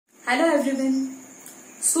Hello everyone.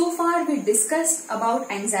 So far we discussed about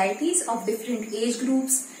anxieties of different age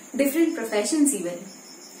groups, different professions even.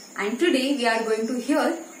 And today we are going to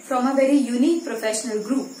hear from a very unique professional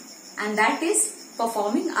group, and that is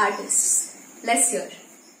performing artists. Let's hear.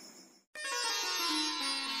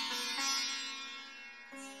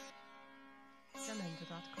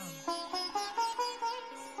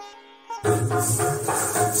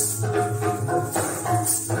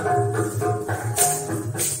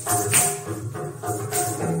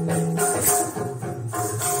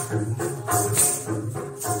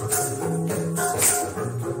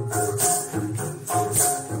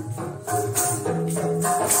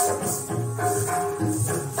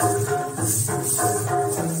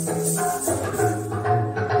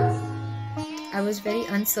 I was very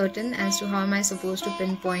uncertain as to how am I supposed to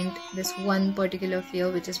pinpoint this one particular fear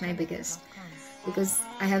which is my biggest, because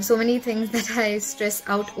I have so many things that I stress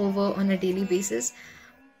out over on a daily basis.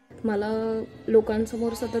 मला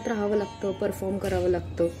लोकांसमोर सतत राहावं लागतं, perform करावं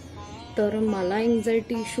लागतं. तर मला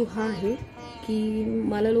anxiety issue हा आहे की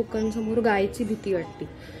मला लोकांसमोर गायची भीती वाटते.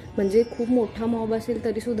 म्हणजे खूप मोठा मॉब असेल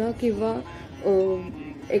तरीसुद्धा किंवा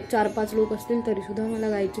एक 4-5 लोक असतील तरीसुद्धा मला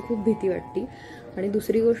गायची खूप भीती वाटते. आणि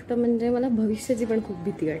दुसरी गोष्ट म्हणजे मला भविष्याची पण खूप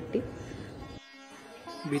भीती वाटते.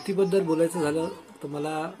 भीतीबद्दल बोलायचं झालं तर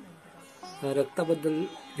मला रक्ताबद्दल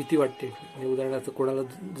भीती वाटते. म्हणजे उदाहरणार्थ कोणाला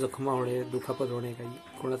जखमा होणे, दुखापत होणे, काही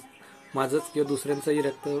कोणा माझंच किंवा दुसऱ्यांचंही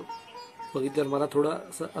रक्त बघितल्यावर मला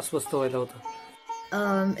थोडं अस्वस्थ व्हायला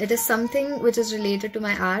होतं. It is something which is related to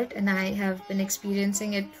my art, and I have been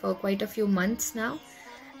experiencing it for quite a few months now,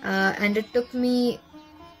 and it took me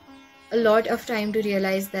a lot of time to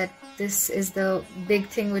realize that this is the big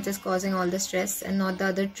thing which is causing all the stress and not the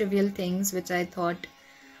other trivial things which I thought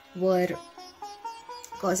were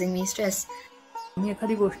causing me stress. मी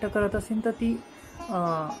एखादी गोष्ट करत असेल तर ती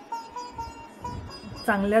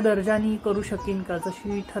चांगल्या दर्जाने करू शकीन का,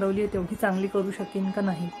 जशी ठरवली आहे तेवढी चांगली करू शकीन का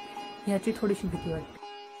नाही, ह्याची थोडीशी भीती वाटते.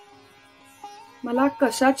 मला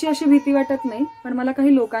कशाची अशी भीती वाटत नाही, पण मला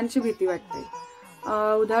काही लोकांची भीती वाटते.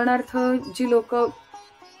 उदाहरणार्थ जी लोक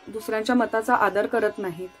दुसऱ्यांच्या मताचा आदर करत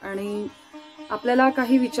नाहीत आणि आपल्याला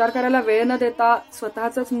काही विचार करायला वेळ न देता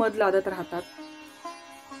स्वतःचंच मत लादत राहतात,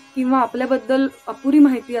 किंवा आपल्याबद्दल अपुरी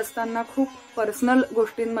माहिती असताना खूप पर्सनल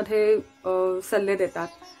गोष्टींमध्ये सल्ले देतात,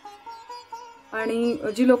 आणि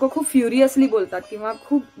जी लोक खूप फ्युरियसली बोलतात किंवा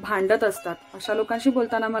खूप भांडत असतात, अशा लोकांशी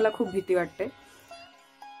बोलताना मला खूप भीती वाटते.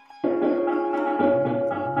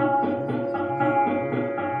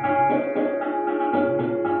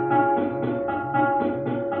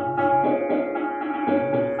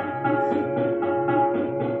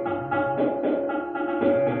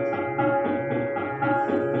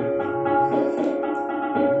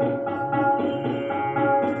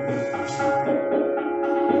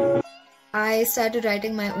 I started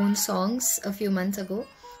writing my own songs a few months ago.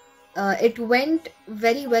 It went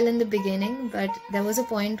very well in the beginning, but there was a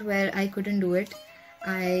point where I couldn't do it.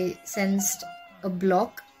 I sensed a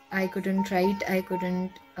block. I couldn't write. I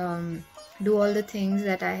couldn't do all the things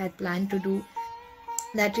that I had planned to do.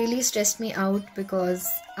 That really stressed me out because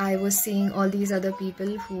I was seeing all these other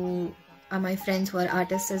people who are my friends, who are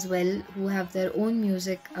artists as well, who have their own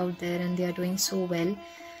music out there and they are doing so well.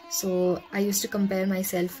 So I used to compare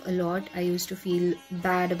myself a lot. I used to feel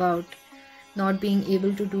bad about not being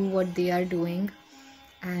able to do what they are doing,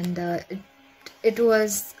 and it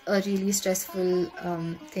was a really stressful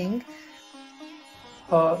thing.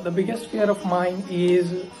 The biggest fear of mine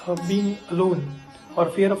is being alone or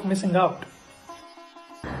fear of missing out.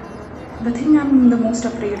 The thing I'm the most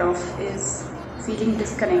afraid of is feeling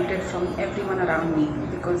disconnected from everyone around me,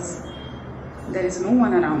 because there is no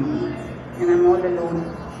one around me and I'm all alone,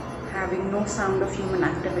 having no sound of human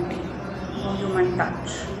activity, no human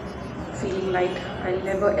touch, feeling like I'll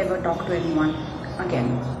never ever talk to anyone again.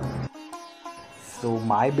 So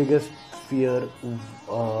my biggest fear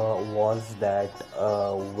was that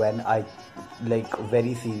when I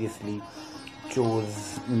very seriously chose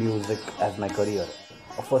music as my career.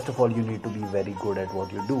 First of all, you need to be very good at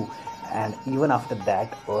what you do, and even after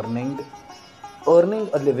that, earning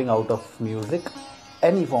a living out of music,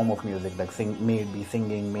 any form of music, like may it be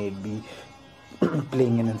singing, may it be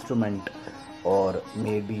playing an instrument, or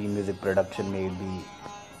may it be music production, may it be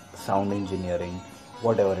sound engineering,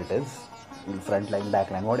 whatever it is, frontline,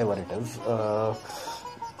 backline, whatever it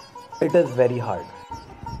is very hard.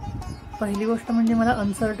 पहिली गोष्ट म्हणजे मला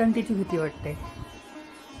अनसर्टनिटीची भीती वाटते.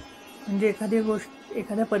 म्हणजे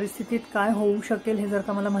एखाद्या परिस्थितीत काय होऊ शकेल हे जर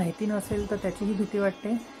का मला माहिती नसेल तर त्याचीही भीती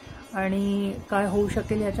वाटते, आणि काय होऊ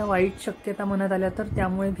शकेल याच्या वाईट शक्यता मनात आल्या तर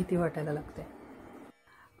त्यामुळे भीती वाटायला लागते.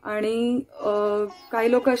 आणि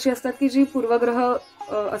काही लोक अशी असतात की जी पूर्वग्रह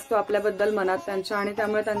असतो आपल्याबद्दल मनात त्यांच्या, आणि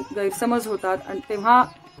त्यामुळे गैरसमज होतात, आणि तेव्हा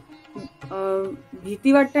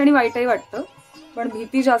भीती वाटते आणि वाईटही वाटतं, पण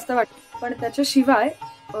भीती जास्त वाटते. पण त्याच्याशिवाय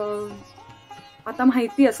आता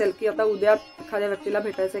माहिती असेल की आता उद्या एखाद्या व्यक्तीला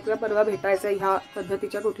भेटायचं किंवा परवा भेटायचं ह्या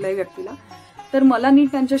पद्धतीच्या कुठल्याही व्यक्तीला, तर मला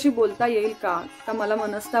नीट त्यांच्याशी बोलता येईल का मला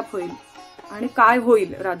मनस्ताप होईल आणि काय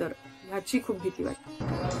होईल रादर, ह्याची खूप भीती वाटते.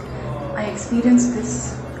 I experienced this.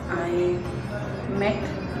 I met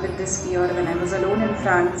with this fear when I was alone in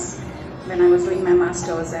France when I was doing my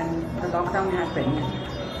masters and the lockdown happened,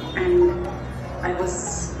 and I was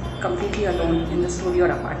completely alone in the studio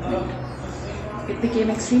apartment. It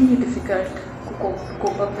became extremely difficult to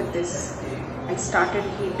cope up with this. I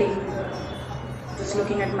started hating just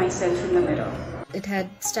looking at myself in the mirror. It had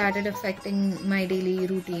started affecting my daily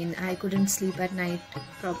routine. I couldn't sleep at night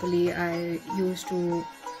properly.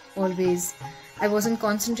 I wasn't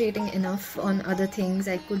concentrating enough on other things.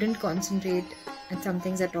 I couldn't concentrate at some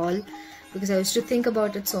things at all because I used to think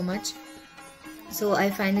about it so much. So I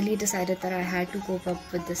finally decided that I had to cope up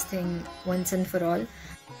with this thing once and for all.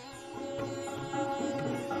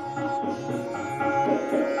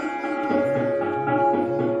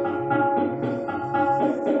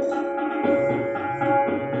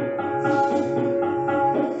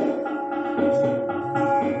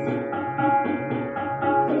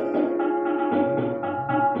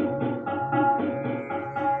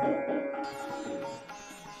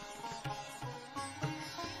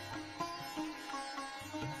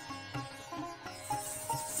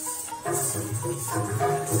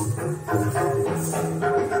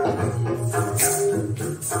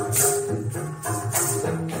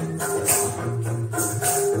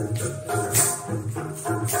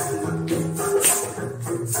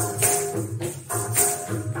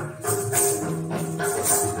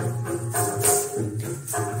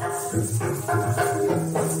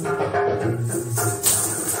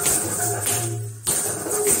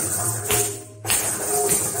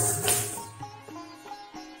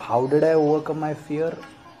 How did I overcome my fear?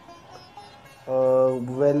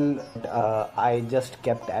 I just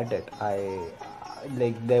kept at it.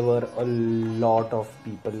 There were a lot of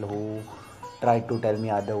people who tried to tell me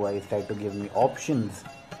otherwise, tried to give me options.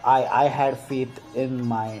 I had faith in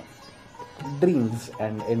my dreams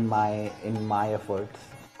and in my efforts.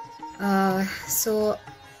 So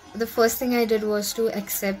the first thing I did was to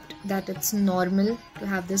accept that it's normal to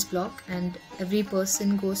have this block, and every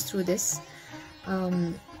person goes through this.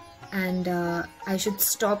 And I should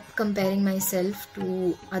stop comparing myself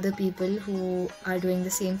to other people who are doing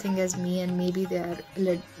the same thing as me, and maybe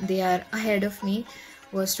they are ahead of me.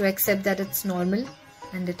 Was to accept that it's normal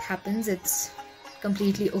and it happens, it's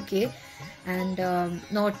completely okay, and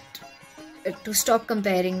not to stop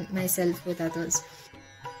comparing myself with others.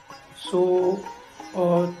 So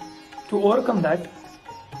to overcome that,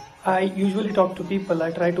 I usually talk to people.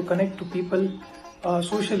 I try to connect to people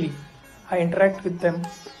socially. I interact with them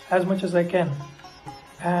as much as I can,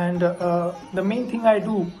 and the main thing I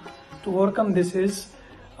do to overcome this is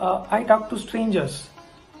I talk to strangers,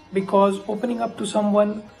 because opening up to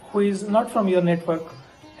someone who is not from your network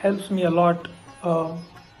helps me a lot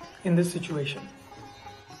in this situation.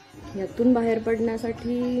 यातून बाहेर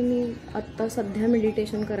पडण्यासाठी मी आत्ता सध्या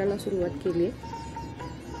meditation करायला सुरुवात केली आहे,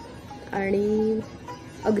 आणि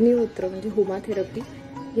अग्निहोत्र म्हणजे होमा थेरपी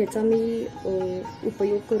याचा मी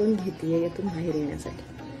उपयोग करून घेते आहे यातून बाहेर येण्यासाठी.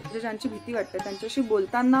 म्हणजे ज्यांची भीती वाटते त्यांच्याशी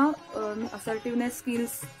बोलताना मी असर्टिव्हनेस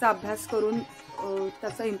स्किल्सचा अभ्यास करून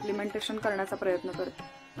त्याचं इम्प्लिमेंटेशन करण्याचा प्रयत्न करते,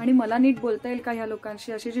 आणि मला नीट बोलता येईल का ह्या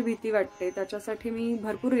लोकांशी अशी जी भीती वाटते त्याच्यासाठी मी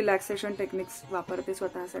भरपूर रिलॅक्सेशन टेक्निक्स वापरते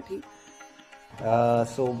स्वतःसाठी.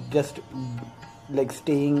 So just like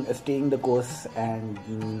staying the course, and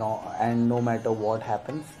no matter what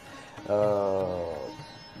happens,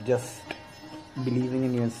 just believing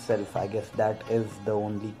in yourself. I guess that is the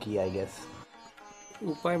only key, I guess.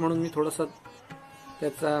 उपाय म्हणून मी थोडासा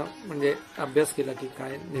त्याचा म्हणजे अभ्यास केला की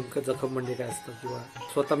काय नेमकं जखम म्हणजे काय असतं, किंवा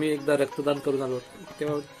स्वतः मी एकदा रक्तदान करून आलो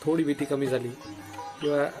तेव्हा थोडी भीती कमी झाली,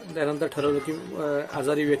 किंवा त्यानंतर ठरवलं की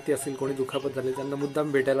आजारी व्यक्ती असतील, कोणी दुखापत झाली, त्यांना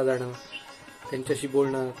मुद्दाम भेटायला जाणं, त्यांच्याशी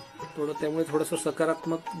बोलणं त्यामुळे थोडासा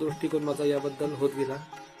सकारात्मक दृष्टिकोन माझा याबद्दल होत गेला.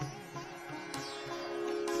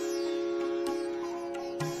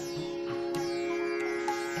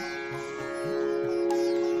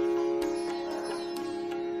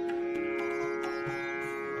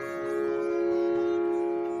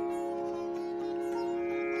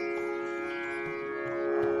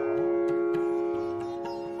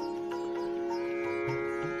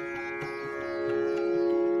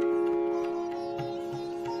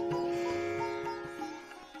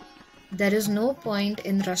 there is no point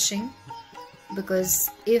in rushing, because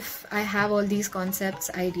if I have all these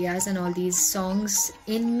concepts, ideas and all these songs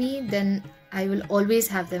in me, then I will always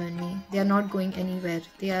have them in me. They are not going anywhere.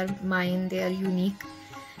 They are mine, they are unique,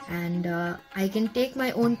 and I can take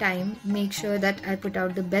my own time, make sure that I put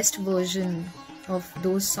out the best version of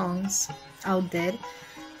those songs out there.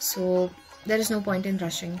 So there is no point in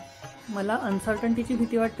rushing. मला अनसर्टन्टीची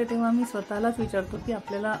भीती वाटते तेव्हा मी स्वतःलाच विचारतो की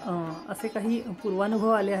आपल्याला असे काही पूर्वानुभव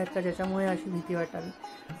आले आहेत का ज्याच्यामुळे अशी भीती वाटावी,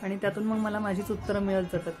 आणि त्यातून मग मला माझीच उत्तरं मिळत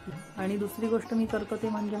जातात. आणि दुसरी गोष्ट मी करतो ते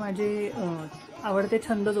म्हणजे माझे आवडते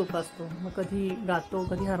छंद जोपासतो. मग कधी गातो,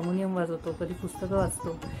 कधी हार्मोनियम वाजवतो, कधी पुस्तकं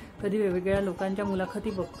वाचतो, कधी वेगवेगळ्या लोकांच्या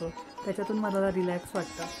मुलाखती बघतो. त्याच्यातून मला रिलॅक्स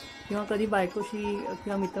वाटतं. किंवा कधी बायकोशी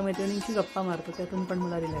किंवा मित्रमैत्रिणींशी गप्पा मारतो, त्यातून पण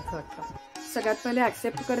मला रिलॅक्स वाटतं. सगळ्यात पहिले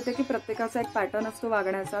ॲक्सेप्ट करते की प्रत्येकाचा एक पॅटर्न असतो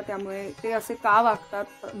वागण्याचा, त्यामुळे ते असे का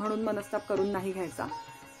वागतात म्हणून मनस्ताप करून नाही घ्यायचा.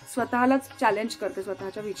 स्वतःलाच चॅलेंज करते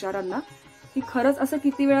स्वतःच्या विचारांना की खरंच असं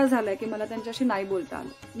किती वेळा झालंय की मला त्यांच्याशी नाही बोलता आलं.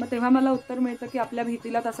 मग तेव्हा मला उत्तर मिळतं की आपल्या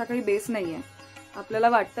भीतीला तसा काही बेस नाही आहे. आपल्याला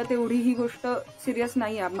वाटतं तेवढी ही गोष्ट सिरियस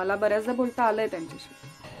नाही आहे. मला बऱ्याचदा बोलता आलंय त्यांच्याशी.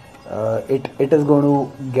 It is going to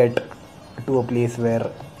get to a place where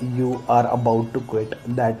you are about to quit.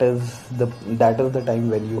 That is the time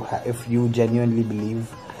when if you genuinely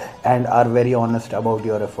believe and are very honest about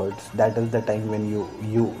your efforts, that is the time when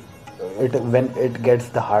when it gets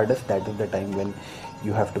the hardest, that is the time when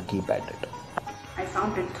you have to keep at it. I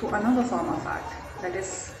found it through another form of art, that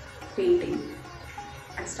is painting.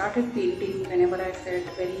 I started painting whenever I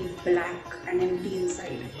felt very blank and empty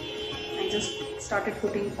inside. I just started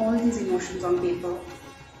putting all these emotions on paper,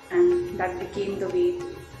 and that became the way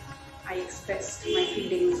I expressed my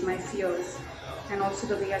feelings, my fears, and also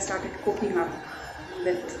the way I started coping up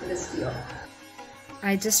with this fear.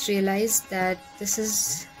 I just realized that this is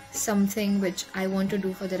something which I want to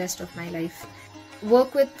do for the rest of my life.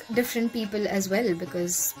 Work with different people as well,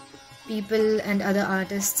 because people and other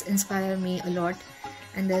artists inspire me a lot,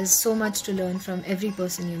 and there's so much to learn from every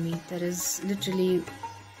person you meet. There is literally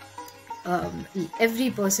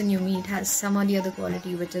every person you meet has some or the other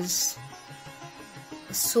quality which is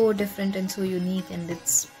so different and so unique, and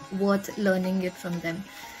it's worth learning it from them.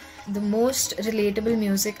 The most relatable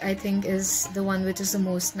music, I think, is the one which is the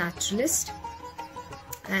most naturalist,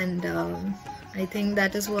 and I think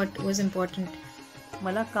that is what was important.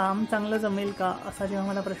 मला काम चांगलं जमेल का असा जेव्हा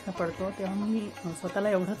मला प्रश्न पडतो तेव्हा मी स्वतःला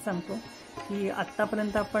एवढंच सांगतो की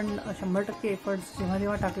आत्तापर्यंत आपण 100% एफर्ट्स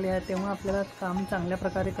जेव्हा टाकले आहेत तेव्हा आपल्याला काम चांगल्या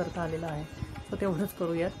प्रकारे करता आलेलं आहे. सो तेवढंच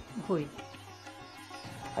करूयात, होईल.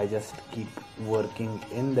 I just keep working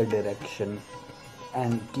in the direction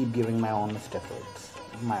and keep giving my honest efforts,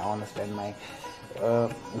 my honest and my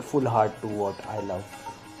full heart to what I love.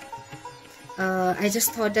 I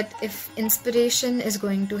just thought that if inspiration is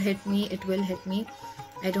going to hit me, it will hit me.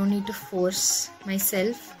 I don't need to force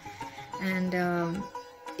myself, and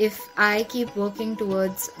if I keep working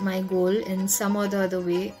towards my goal in some or the other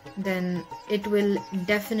way, then it will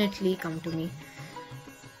definitely come to me.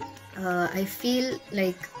 I feel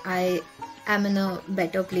like I am in a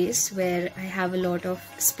better place where I have a lot of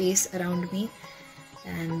space around me,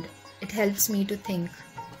 and it helps me to think,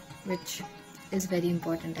 which is very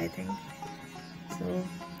important, I think. So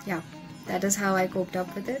yeah, that is how I coped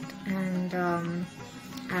up with it, and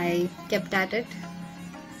I kept at it.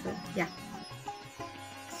 So yeah.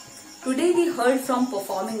 Today we heard from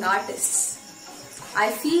performing artists. I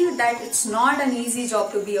feel that it's not an easy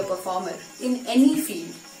job to be a performer in any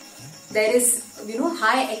field. There is,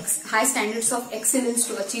 high standards of excellence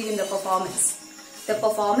to achieve in the performance. The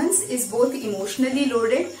performance is both emotionally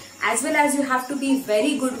loaded as well as you have to be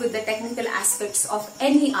very good with the technical aspects of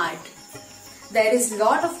any art. There is a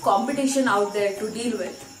lot of competition out there to deal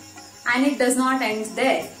with, and it does not end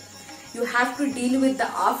there. You have to deal with the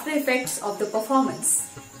after effects of the performance.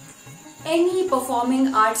 Any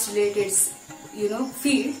performing arts related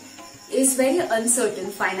field is very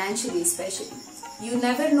uncertain, financially especially. You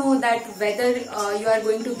never know that whether you are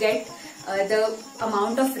going to get the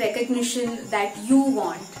amount of recognition that you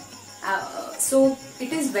want. So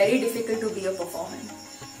it is very difficult to be a performer.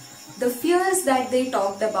 The fears that they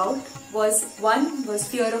talked about was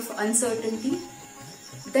fear of uncertainty,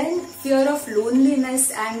 then fear of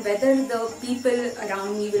loneliness and whether the people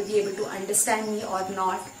around me will be able to understand me or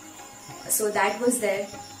not. So that was there.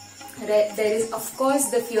 There is of course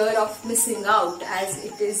the fear of missing out, as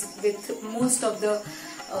it is with most of the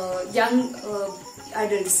young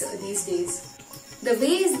adults these days. The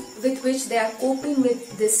ways with which they are coping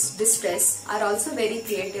with this distress are also very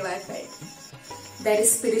creative, I felt. There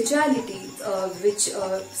is spirituality which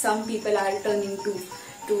some people are turning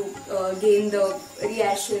to to gain the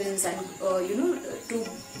reassurance and to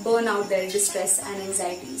burn out their distress and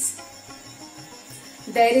anxieties.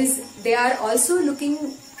 They are also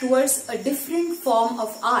looking towards a different form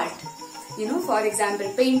of art, for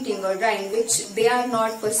example painting or drawing, which they are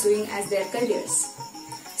not pursuing as their careers.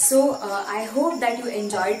 So I hope that you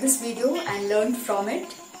enjoyed this video and learned from it.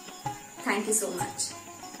 Thank you so much.